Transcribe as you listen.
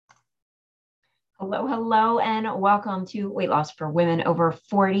Hello, hello, and welcome to Weight Loss for Women Over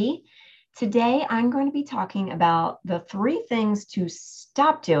 40. Today, I'm going to be talking about the 3 things to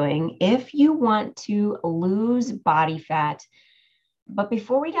stop doing if you want to lose body fat. But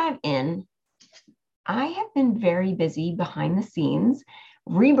before we dive in, I have been very busy behind the scenes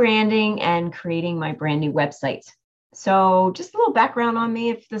rebranding and creating my brand new website. So, just a little background on me.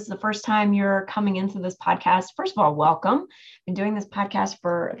 If this is the first time you're coming into this podcast, first of all, welcome. I've been doing this podcast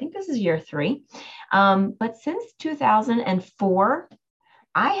for, I think this is year 3. But since 2004,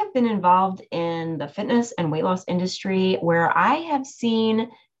 I have been involved in the fitness and weight loss industry where I have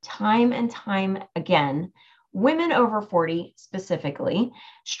seen time and time again women over 40 specifically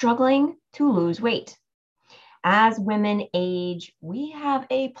struggling to lose weight. As women age, we have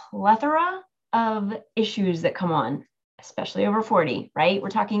a plethora of issues that come on, especially over 40, right? We're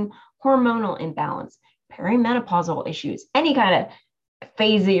talking hormonal imbalance, perimenopausal issues, any kind of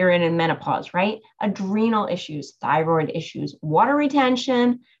phase that you're in menopause, right? Adrenal issues, thyroid issues, water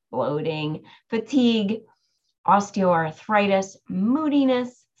retention, bloating, fatigue, osteoarthritis,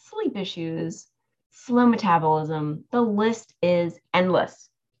 moodiness, sleep issues, slow metabolism. The list is endless.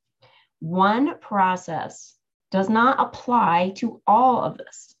 One process does not apply to all of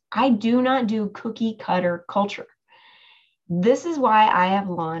this. I do not do cookie cutter culture. This is why I have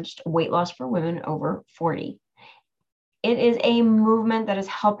launched Weight Loss for Women Over 40. It is a movement that is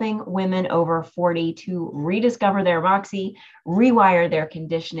helping women over 40 to rediscover their moxie, rewire their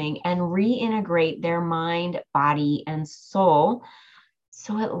conditioning, and reintegrate their mind, body, and soul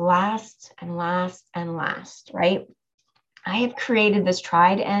so it lasts and lasts and lasts, right? I have created this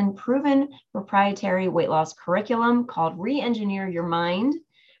tried and proven proprietary weight loss curriculum called Re-Engineer Your Mind,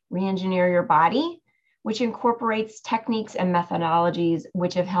 Re-Engineer Your Body, which incorporates techniques and methodologies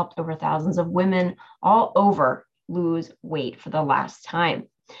which have helped over thousands of women all over lose weight for the last time.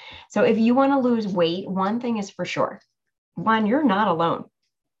 So if you want to lose weight, one thing is for sure. One, you're not alone.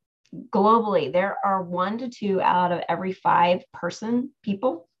 Globally, there are 1 to 2 out of every 5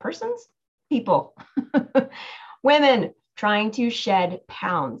 people, women trying to shed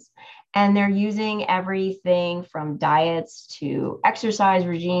pounds. And they're using everything from diets to exercise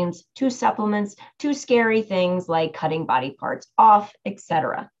regimes to supplements to scary things like cutting body parts off,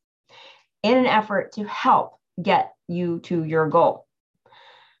 etc., in an effort to help get you to your goal.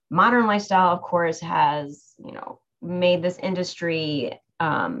 Modern lifestyle, of course, has, made this industry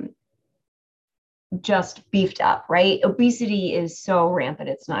just beefed up, right? Obesity is so rampant,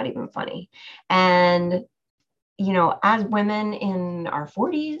 it's not even funny. And, as women in our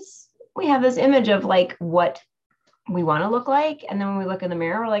 40s, we have this image of like what we want to look like. And then when we look in the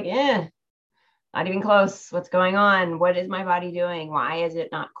mirror, we're like, not even close. What's going on? What is my body doing? Why is it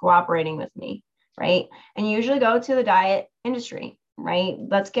not cooperating with me? Right. And you usually go to the diet industry, right?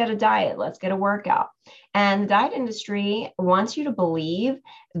 Let's get a diet. Let's get a workout. And the diet industry wants you to believe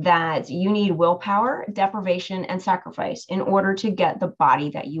that you need willpower, deprivation, and sacrifice in order to get the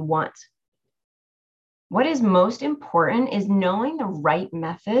body that you want. What is most important is knowing the right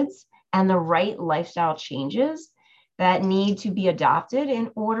methods and the right lifestyle changes that need to be adopted in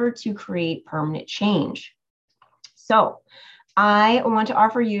order to create permanent change. So I want to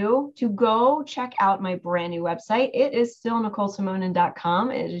offer you to go check out my brand new website. It is still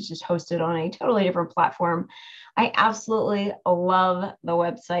NicoleSimonin.com. It is just hosted on a totally different platform. I absolutely love the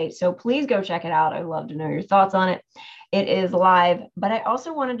website. So please go check it out. I'd love to know your thoughts on it. It is live, but I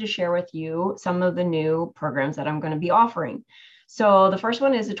also wanted to share with you some of the new programs that I'm going to be offering. So the first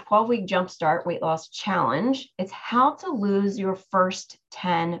one is a 12-week Jumpstart Weight Loss Challenge. It's how to lose your first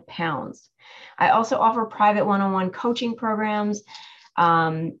 10 pounds. I also offer private one-on-one coaching programs.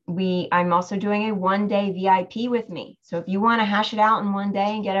 I'm also doing a 1-day VIP with me. So if you want to hash it out in 1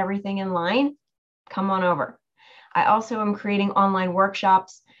 day and get everything in line, come on over. I also am creating online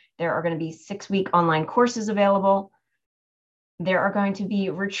workshops. There are going to be 6-week online courses available. There are going to be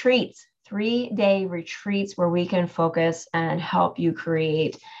retreats, 3-day retreats where we can focus and help you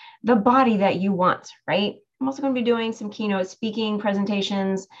create the body that you want, right? I'm also going to be doing some keynote speaking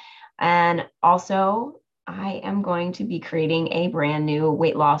presentations. And also, I am going to be creating a brand new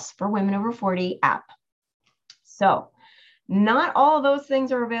Weight Loss for Women Over 40 app. So not all of those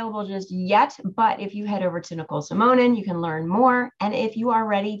things are available just yet, but if you head over to Nicole Simonin, you can learn more. And if you are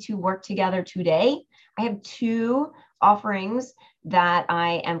ready to work together today, I have 2 offerings that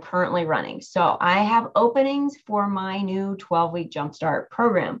I am currently running. So I have openings for my new 12-week Jumpstart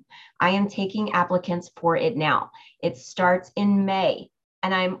program. I am taking applicants for it now. It starts in May.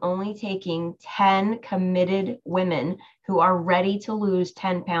 And I'm only taking 10 committed women who are ready to lose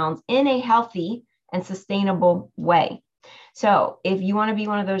 10 pounds in a healthy and sustainable way. So if you want to be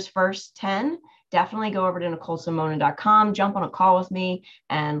one of those first 10, definitely go over to NicoleSimona.com, jump on a call with me,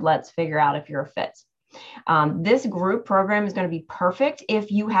 and let's figure out if you're a fit. This group program is going to be perfect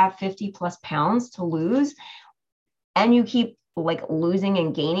if you have 50 plus pounds to lose and you keep like losing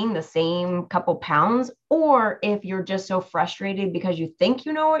and gaining the same couple pounds, or if you're just so frustrated because you think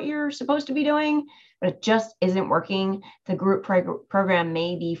you know what you're supposed to be doing, but it just isn't working, the group program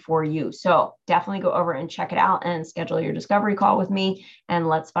may be for you. So definitely go over and check it out and schedule your discovery call with me, and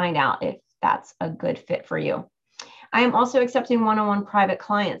let's find out if that's a good fit for you. I am also accepting one-on-one private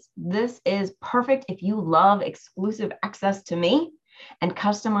clients. This is perfect if you love exclusive access to me and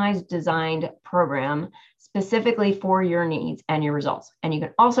customized designed program specifically for your needs and your results. And you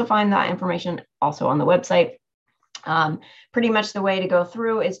can also find that information also on the website. Pretty much the way to go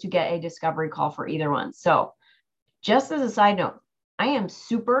through is to get a discovery call for either one. So just as a side note, I am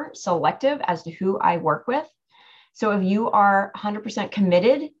super selective as to who I work with. So if you are 100%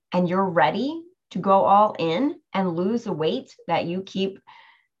 committed and you're ready to go all in and lose the weight that you keep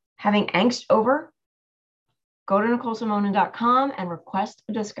having angst over, go to NicoleSimona.com and request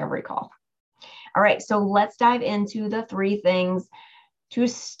a discovery call. All right, so let's dive into the 3 things to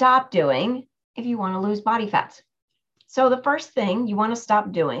stop doing if you want to lose body fat. So the first thing you want to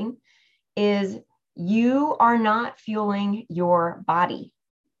stop doing is you are not fueling your body,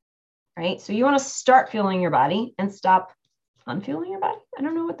 right? So you want to start fueling your body and stop unfueling your body. I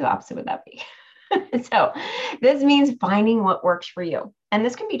don't know what the opposite would that be. So this means finding what works for you. And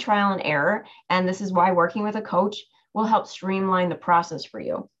this can be trial and error. And this is why working with a coach will help streamline the process for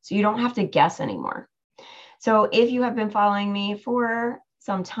you, so you don't have to guess anymore. So if you have been following me for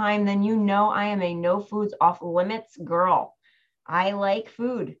some time, then you know I am a no foods off limits girl. I like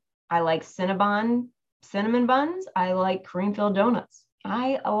food. I like cinnamon buns. I like cream filled donuts.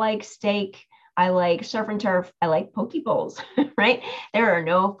 I like steak. I like surf and turf. I like poke bowls, right? There are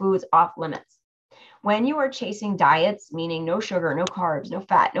no foods off limits. When you are chasing diets, meaning no sugar, no carbs, no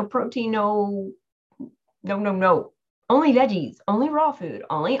fat, no protein, no, only veggies, only raw food,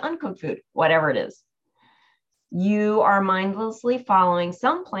 only uncooked food, whatever it is, you are mindlessly following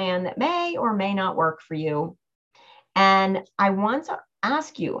some plan that may or may not work for you. And I want to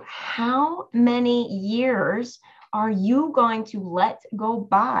ask you, how many years are you going to let go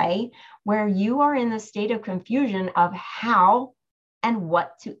by where you are in the state of confusion of how and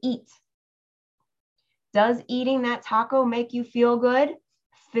what to eat? Does eating that taco make you feel good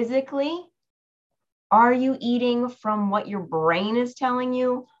physically? Are you eating from what your brain is telling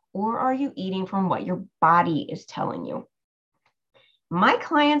you, or are you eating from what your body is telling you? My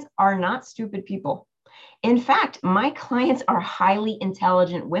clients are not stupid people. In fact, my clients are highly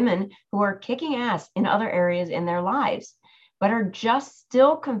intelligent women who are kicking ass in other areas in their lives, but are just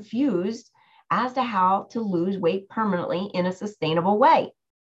still confused as to how to lose weight permanently in a sustainable way.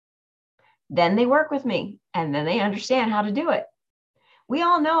 Then they work with me, and then they understand how to do it. We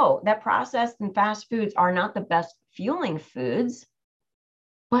all know that processed and fast foods are not the best fueling foods,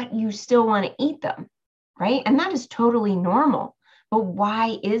 but you still want to eat them, right? And that is totally normal. But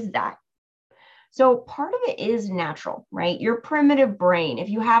why is that? So part of it is natural, right? Your primitive brain. If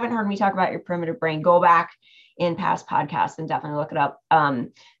you haven't heard me talk about your primitive brain, go back in past podcasts and definitely look it up.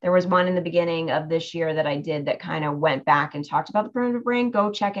 There was one in the beginning of this year that I did that kind of went back and talked about the primitive brain.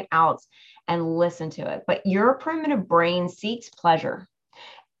 Go check it out and listen to it. But your primitive brain seeks pleasure.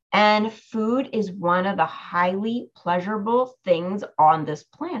 And food is one of the highly pleasurable things on this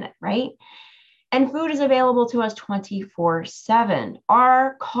planet, right? And food is available to us 24/7.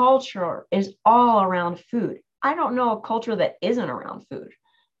 Our culture is all around food. I don't know a culture that isn't around food,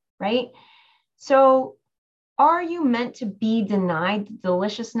 right? So are you meant to be denied the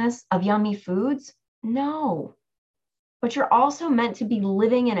deliciousness of yummy foods? No. But you're also meant to be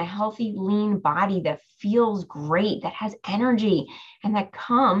living in a healthy, lean body that feels great, that has energy, and that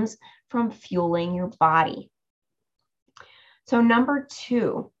comes from fueling your body. So number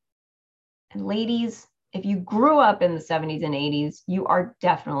 2, and ladies, if you grew up in the 70s and 80s, you are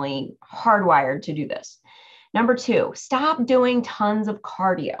definitely hardwired to do this. Number 2, stop doing tons of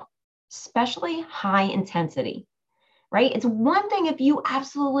cardio, especially high intensity. Right? It's one thing if you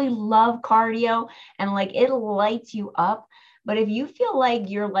absolutely love cardio and like it lights you up, but if you feel like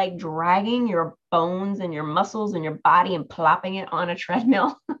you're like dragging your bones and your muscles and your body and plopping it on a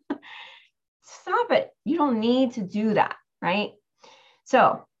treadmill, stop it. You don't need to do that, right?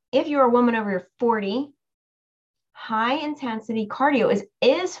 So if you're a woman over 40, high intensity cardio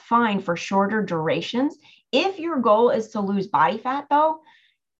is fine for shorter durations. If your goal is to lose body fat though,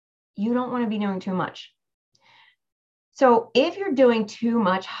 you don't want to be doing too much. So if you're doing too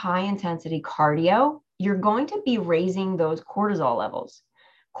much high intensity cardio, you're going to be raising those cortisol levels,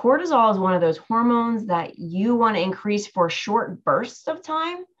 Cortisol is one of those hormones that you want to increase for short bursts of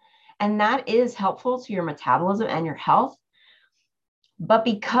time, and that is helpful to your metabolism and your health. But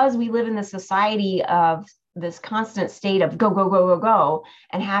because we live in the society of this constant state of go, go, go, go, go,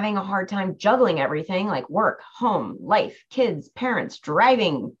 and having a hard time juggling everything like work, home, life, kids, parents,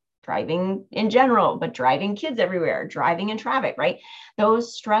 driving in general, but driving kids everywhere, driving in traffic, right?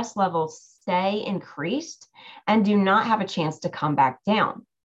 Those stress levels stay increased and do not have a chance to come back down.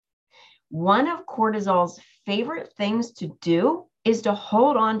 One of cortisol's favorite things to do is to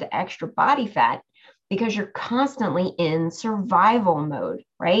hold on to extra body fat because you're constantly in survival mode,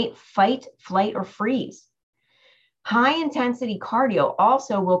 right? Fight, flight, or freeze. High intensity cardio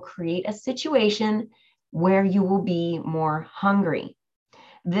also will create a situation where you will be more hungry.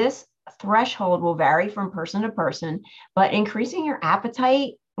 This threshold will vary from person to person, but increasing your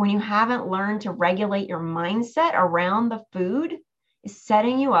appetite when you haven't learned to regulate your mindset around the food is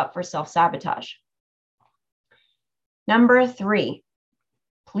setting you up for self-sabotage. Number 3,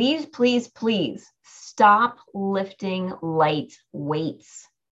 please, please, please stop lifting light weights.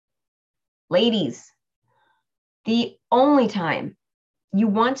 Ladies, the only time you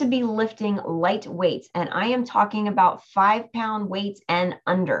want to be lifting light weights, and I am talking about 5-pound weights and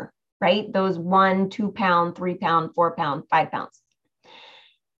under, right? Those 1, 2 pound, 3 pound, 4 pound, 5 pounds,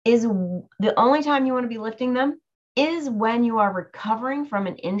 is the only time you want to be lifting them is when you are recovering from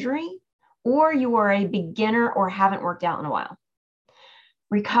an injury or you are a beginner or haven't worked out in a while.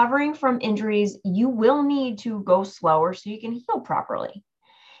 Recovering from injuries, you will need to go slower so you can heal properly.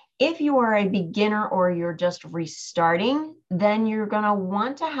 If you are a beginner or you're just restarting, then you're going to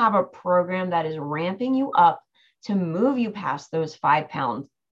want to have a program that is ramping you up to move you past those 5-pound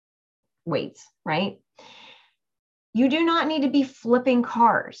weights, right? You do not need to be flipping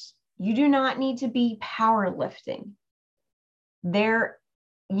cars. You do not need to be powerlifting. There,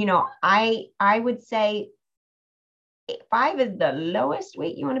 I would say 5 is the lowest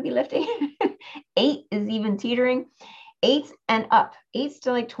weight you want to be lifting. 8 is even teetering. 8 and up. 8's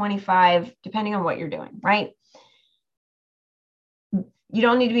to like 25, depending on what you're doing, right? You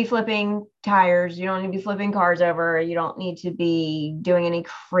don't need to be flipping tires. You don't need to be flipping cars over. You don't need to be doing any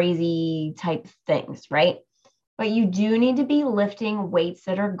crazy type things, right? But you do need to be lifting weights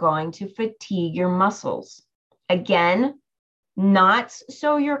that are going to fatigue your muscles. Again, not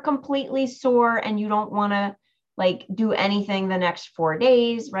so you're completely sore and you don't want to like do anything the next 4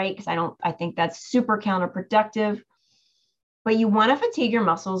 days, right? Because I think that's super counterproductive. But you want to fatigue your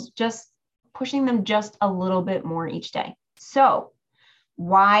muscles, just pushing them just a little bit more each day. So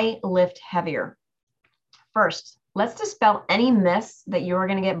why lift heavier? First, let's dispel any myths that you're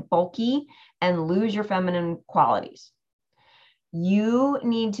going to get bulky and lose your feminine qualities. You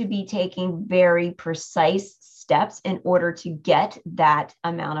need to be taking very precise steps in order to get that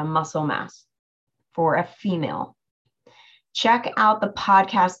amount of muscle mass for a female. Check out the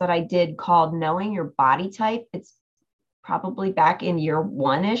podcast that I did called Knowing Your Body Type. It's probably back in year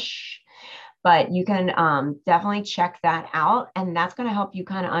 1-ish, but you can definitely check that out. And that's going to help you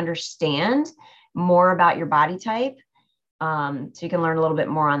kind of understand more about your body type. So you can learn a little bit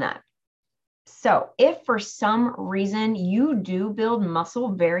more on that. So if for some reason you do build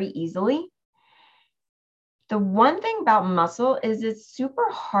muscle very easily, the one thing about muscle is it's super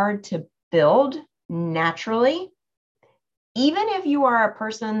hard to build naturally. Even if you are a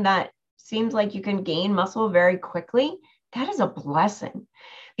person that seems like you can gain muscle very quickly, that is a blessing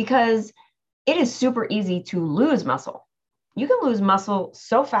because it is super easy to lose muscle. You can lose muscle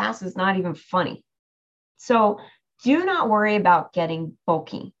so fast, it's not even funny. So do not worry about getting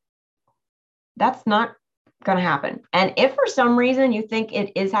bulky. That's not going to happen. And if for some reason you think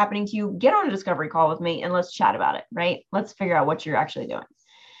it is happening to you, get on a discovery call with me and let's chat about it, right? Let's figure out what you're actually doing.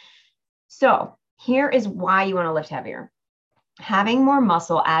 So here is why you want to lift heavier. Having more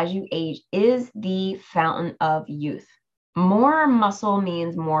muscle as you age is the fountain of youth. More muscle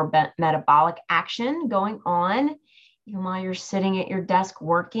means more metabolic action going on, even while you're sitting at your desk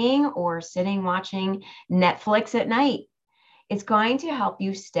working or sitting watching Netflix at night. It's going to help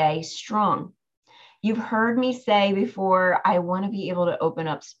you stay strong. You've heard me say before, I want to be able to open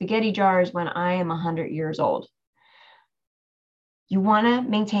up spaghetti jars when I am 100 years old. You want to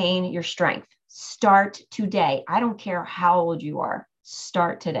maintain your strength. Start today. I don't care how old you are.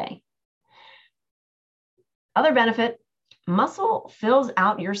 Start today. Other benefit, muscle fills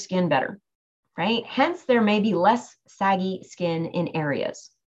out your skin better, right? Hence, there may be less saggy skin in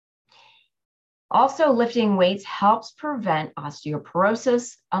areas. Also, lifting weights helps prevent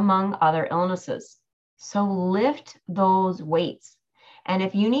osteoporosis, among other illnesses. So lift those weights. And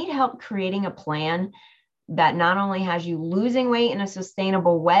if you need help creating a plan, that not only has you losing weight in a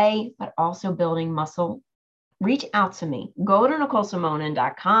sustainable way, but also building muscle, reach out to me. Go to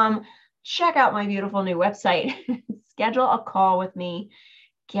NicoleSimonin.com, check out my beautiful new website, schedule a call with me,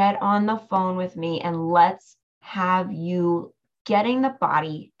 get on the phone with me, and let's have you getting the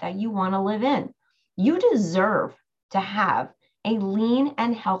body that you want to live in. You deserve to have a lean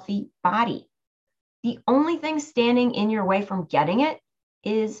and healthy body. The only thing standing in your way from getting it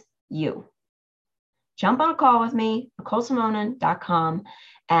is you. Jump on a call with me, NicoleSimonin.com,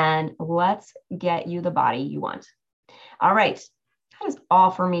 and let's get you the body you want. All right, that is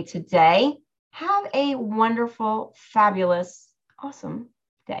all for me today. Have a wonderful, fabulous, awesome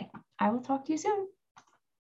day. I will talk to you soon.